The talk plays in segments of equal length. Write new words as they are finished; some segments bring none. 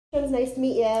It's nice to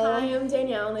meet you. Hi, I'm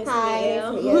Danielle. Nice Hi,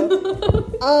 to meet you. nice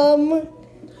to meet you.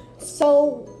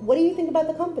 So what do you think about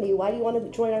the company? Why do you want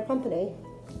to join our company?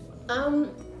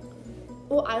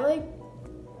 Well, I like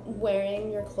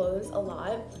wearing your clothes a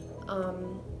lot,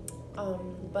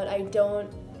 but I don't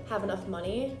have enough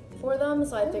money for them,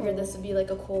 so I figured this would be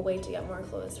like a cool way to get more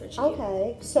clothes for cheap.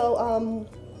 Okay, so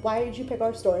why did you pick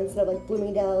our store instead of like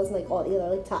Bloomingdale's and like all the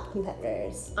other like top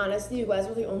competitors? Honestly, you guys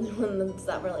were the only ones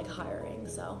that were like hiring,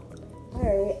 so. All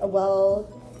right. Well,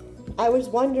 I was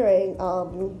wondering.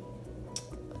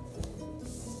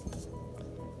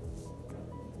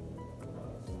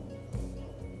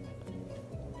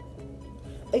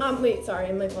 Wait,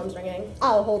 sorry, my phone's ringing.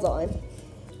 Oh, hold on.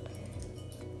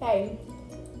 Hey.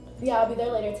 Yeah, I'll be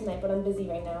there later tonight, but I'm busy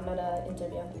right now. I'm at an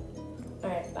interview. All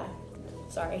right, bye.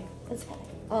 Sorry. That's okay.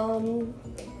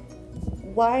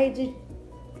 Why did?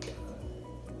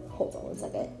 Hold on one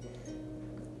second.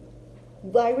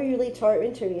 Why were you late to our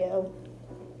interview?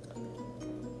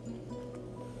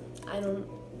 I don't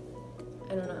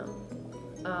know.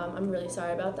 I'm really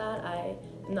sorry about that. I'm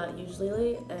not usually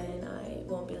late, and I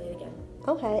won't be late again.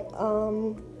 Okay.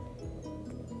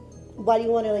 Why do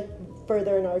you want to like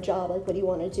further in our job? Like, what do you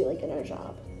want to do like in our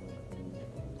job?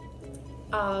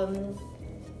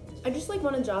 I just like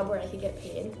want a job where I could get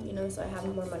paid, so I have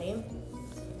more money.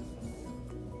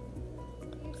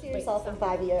 See yourself in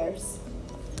 5 years.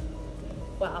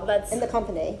 Wow, that's in the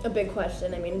company. A big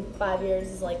question. I mean, 5 years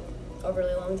is like a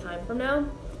really long time from now.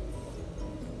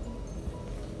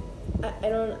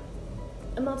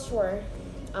 I'm not sure.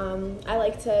 I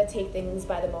like to take things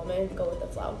by the moment, go with the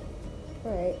flow.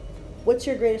 All right. What's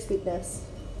your greatest weakness?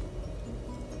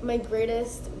 My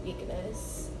greatest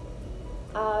weakness?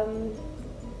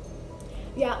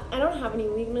 Yeah, I don't have any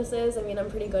weaknesses. I mean, I'm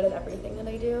pretty good at everything that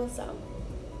I do, so.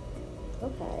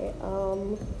 Okay.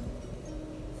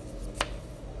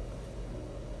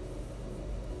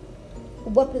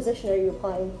 What position are you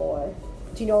applying for?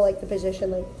 Do you know like the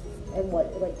position like and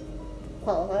what like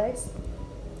qualifies?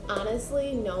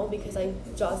 Honestly, no, because I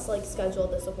just like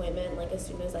scheduled this appointment like as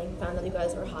soon as I found that you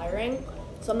guys were hiring.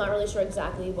 So I'm not really sure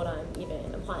exactly what I'm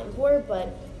even applying for,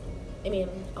 but I mean,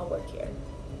 I'll work here.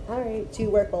 All right. Do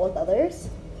you work well with others?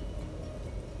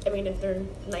 I mean, if they're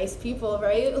nice people,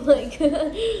 right? Like,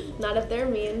 not if they're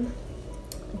mean.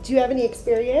 Do you have any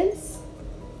experience?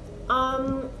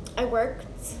 I worked.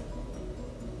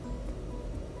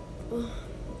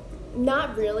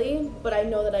 Not really, but I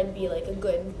know that I'd be like a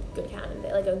good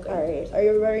candidate, like a good. All right. person. Are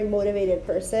you a very motivated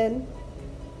person?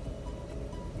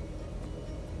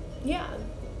 Yeah.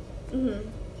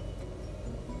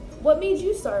 What made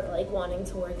you start like wanting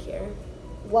to work here?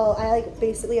 Well, I like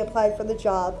basically applied for the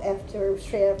job after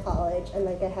straight out of college, and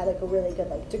like I had like a really good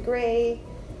like degree.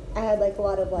 I had like a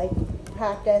lot of like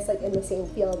practice like in the same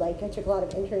field. Like I took a lot of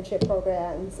internship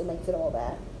programs and like did all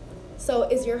that. So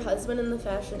is your husband in the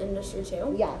fashion industry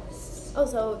too? Yes. Oh,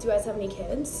 so do you guys have any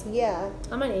kids? Yeah.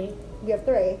 How many? We have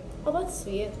 3. Oh, that's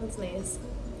sweet. That's nice.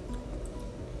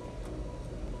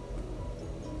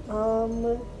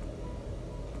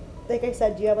 Like I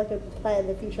said, do you have like a plan in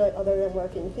the future, like other than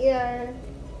working here?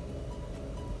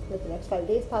 Like the next 5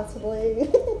 days, possibly.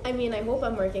 I mean, I hope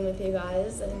I'm working with you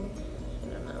guys, and I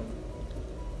don't know.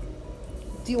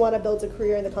 Do you want to build a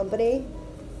career in the company?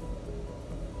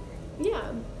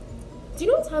 Yeah. Do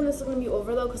you know what time this is going to be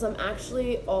over, though? Because I'm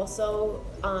actually also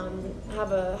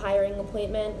have a hiring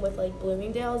appointment with, like,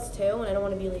 Bloomingdale's, too, and I don't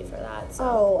want to be late for that. So,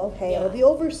 oh, okay. Yeah. It'll be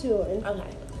over soon.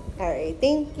 Okay. All right.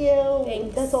 Thank you.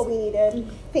 Thanks. That's all we needed.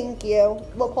 Thank you.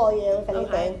 We'll call you if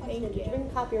anything. Okay. Thank Did you you. bring a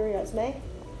copy of your resume?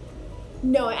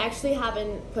 No, I actually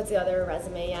haven't put together a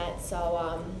resume yet,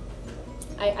 so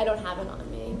I don't have it on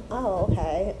me. Oh,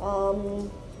 okay.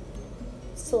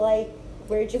 So, like,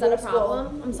 where did you Is go that to a school?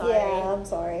 problem? I'm sorry. Yeah, I'm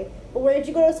sorry. But where did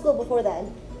you go to school before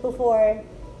then? Before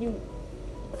you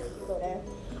go there?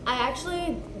 I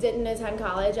actually didn't attend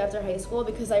college after high school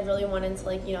because I really wanted to,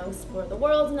 like, explore the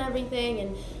world and everything.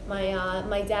 And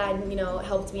my dad,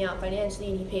 helped me out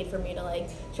financially, and he paid for me to, like,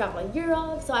 travel to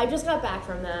Europe. So I just got back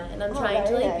from that, and I'm trying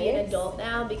to, like, be an adult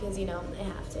now because, I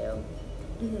have to.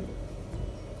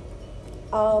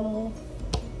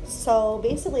 So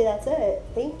basically that's it.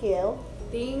 Thank you.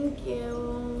 Thank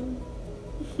you.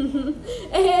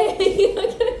 Hey.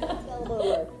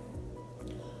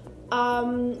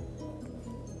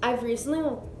 I've recently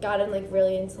gotten like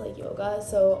really into like yoga,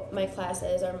 so my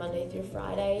classes are Monday through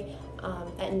Friday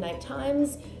at night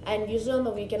times, and usually on the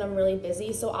weekend I'm really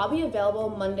busy, so I'll be available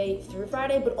Monday through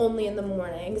Friday, but only in the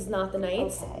mornings, not the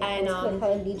nights. Okay. And I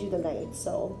kind of need you the night,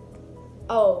 so.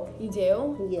 Oh, you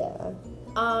do? Yeah.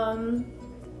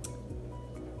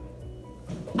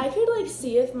 I could like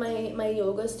see if my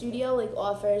yoga studio like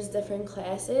offers different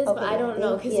classes, but I don't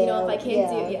know because you know if I can't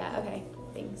do okay.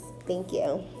 Thanks. Thank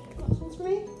you. Questions for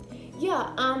me?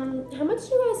 Yeah. How much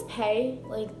do you guys pay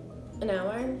like an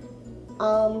hour?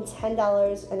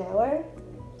 $10 an hour.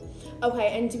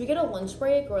 Okay, and do we get a lunch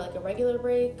break or like a regular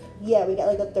break? Yeah, we get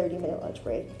like a 30-minute lunch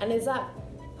break. And is that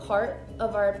part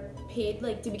of our paid,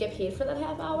 like, do we get paid for that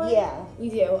half hour? Yeah. We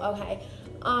do, okay.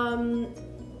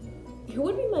 Who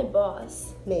would be my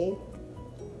boss? Me.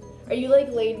 Are you like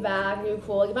laid back? Are you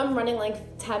cool? Like if I'm running like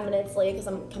 10 minutes late because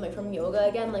I'm coming from yoga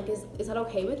again, like is that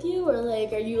okay with you? Or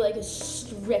like are you like a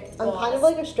strict boss? I'm kind of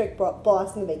like a strict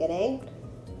boss in the beginning.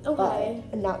 Okay.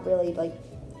 But not really like,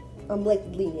 I'm like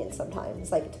lenient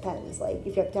sometimes. Like it depends. Like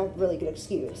if you have to have a really good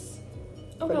excuse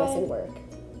for missing work.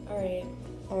 Alright.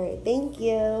 Alright, thank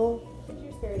you. What's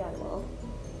your spirit animal?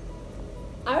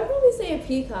 I would probably say a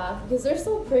peacock because they're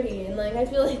so pretty and like I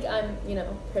feel like I'm, you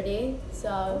know, pretty.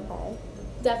 So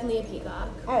definitely a peacock.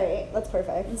 Alright, that's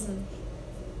perfect.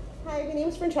 Hi, my name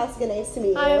is Francesca. Nice to meet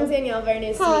you. Hi, I'm Danielle. Very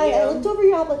nice to meet you. Hi, I looked over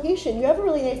your application. You have a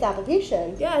really nice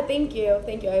application. Yeah, thank you.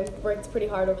 Thank you. I've worked pretty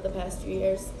hard over the past few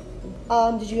years.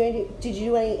 Did you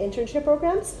do any internship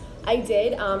programs? I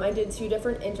did. I did 2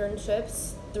 different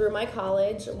internships through my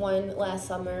college. One last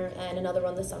summer and another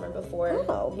one the summer before.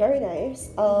 Oh, very nice.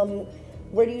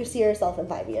 Where do you see yourself in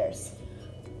 5 years?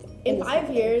 In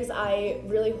 5 years, I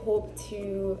really hope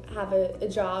to have a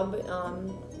job,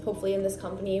 hopefully in this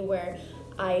company where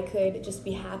I could just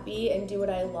be happy and do what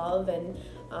I love and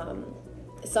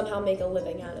somehow make a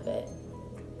living out of it.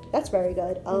 That's very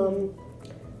good.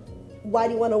 Why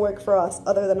do you want to work for us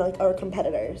other than like our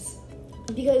competitors?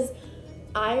 Because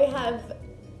I have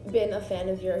been a fan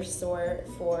of your store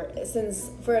for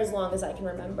as long as I can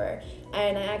remember,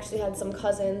 and I actually had some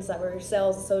cousins that were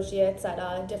sales associates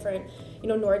at different, you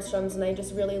know, Nordstrom's, and I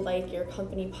just really like your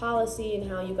company policy and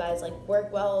how you guys like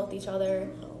work well with each other.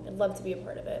 I'd love to be a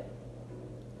part of it.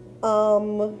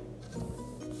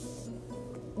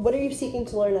 What are you seeking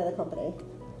to learn at the company?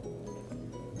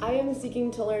 I am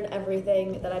seeking to learn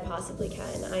everything that I possibly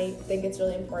can. I think it's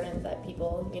really important that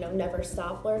people, you know, never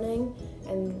stop learning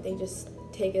and they just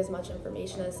take as much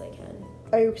information as they can.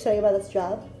 Are you excited about this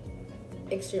job?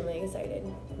 Extremely excited.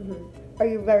 Are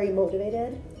you very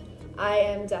motivated? I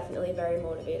am definitely very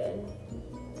motivated.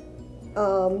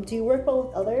 Do you work well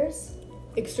with others?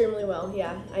 Extremely well,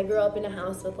 yeah. I grew up in a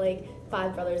house with like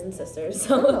 5 brothers and sisters,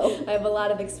 so I have a lot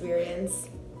of experience.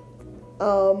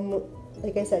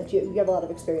 Like I said, you have a lot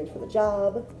of experience for the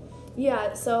job.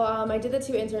 Yeah, so I did the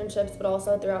 2 internships, but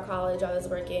also throughout college I was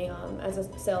working as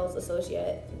a sales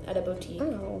associate at a boutique.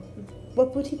 Oh.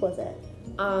 What boutique was it?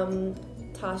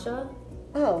 Tasha.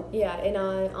 Oh. Yeah,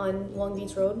 on Long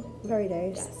Beach Road. Very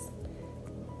nice. Yes.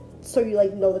 So you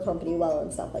like know the company well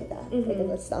and stuff like that. Like in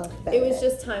the stuff. It was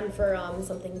just time for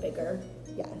something bigger.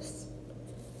 Yes.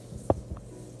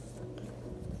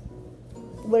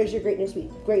 What is your greatest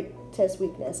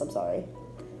weakness? I'm sorry.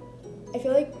 I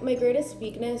feel like my greatest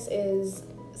weakness is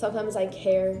sometimes I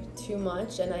care too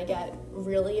much and I get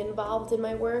really involved in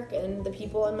my work and the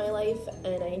people in my life,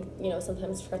 and I, you know,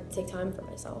 sometimes forget to take time for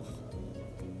myself.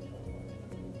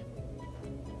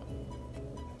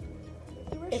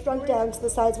 If you were shrunk down to the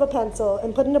size of a pencil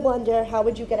and put in a blender, how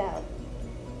would you get out?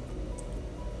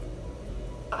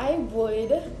 I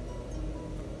would,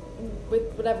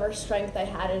 with whatever strength I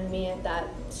had in me at that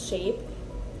shape,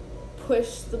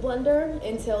 push the blender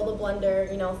until the blender,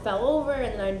 you know, fell over,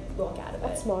 and then I'd walk out of it.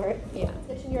 That's smart. Yeah. The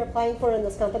position you're applying for in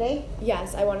this company?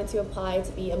 Yes, I wanted to apply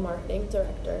to be a marketing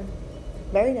director.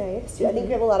 Very nice. I think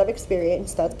you have a lot of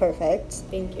experience. That's perfect.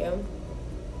 Thank you.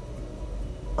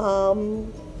 All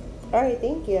right,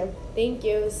 thank you. Thank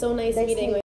you. So nice meeting with you.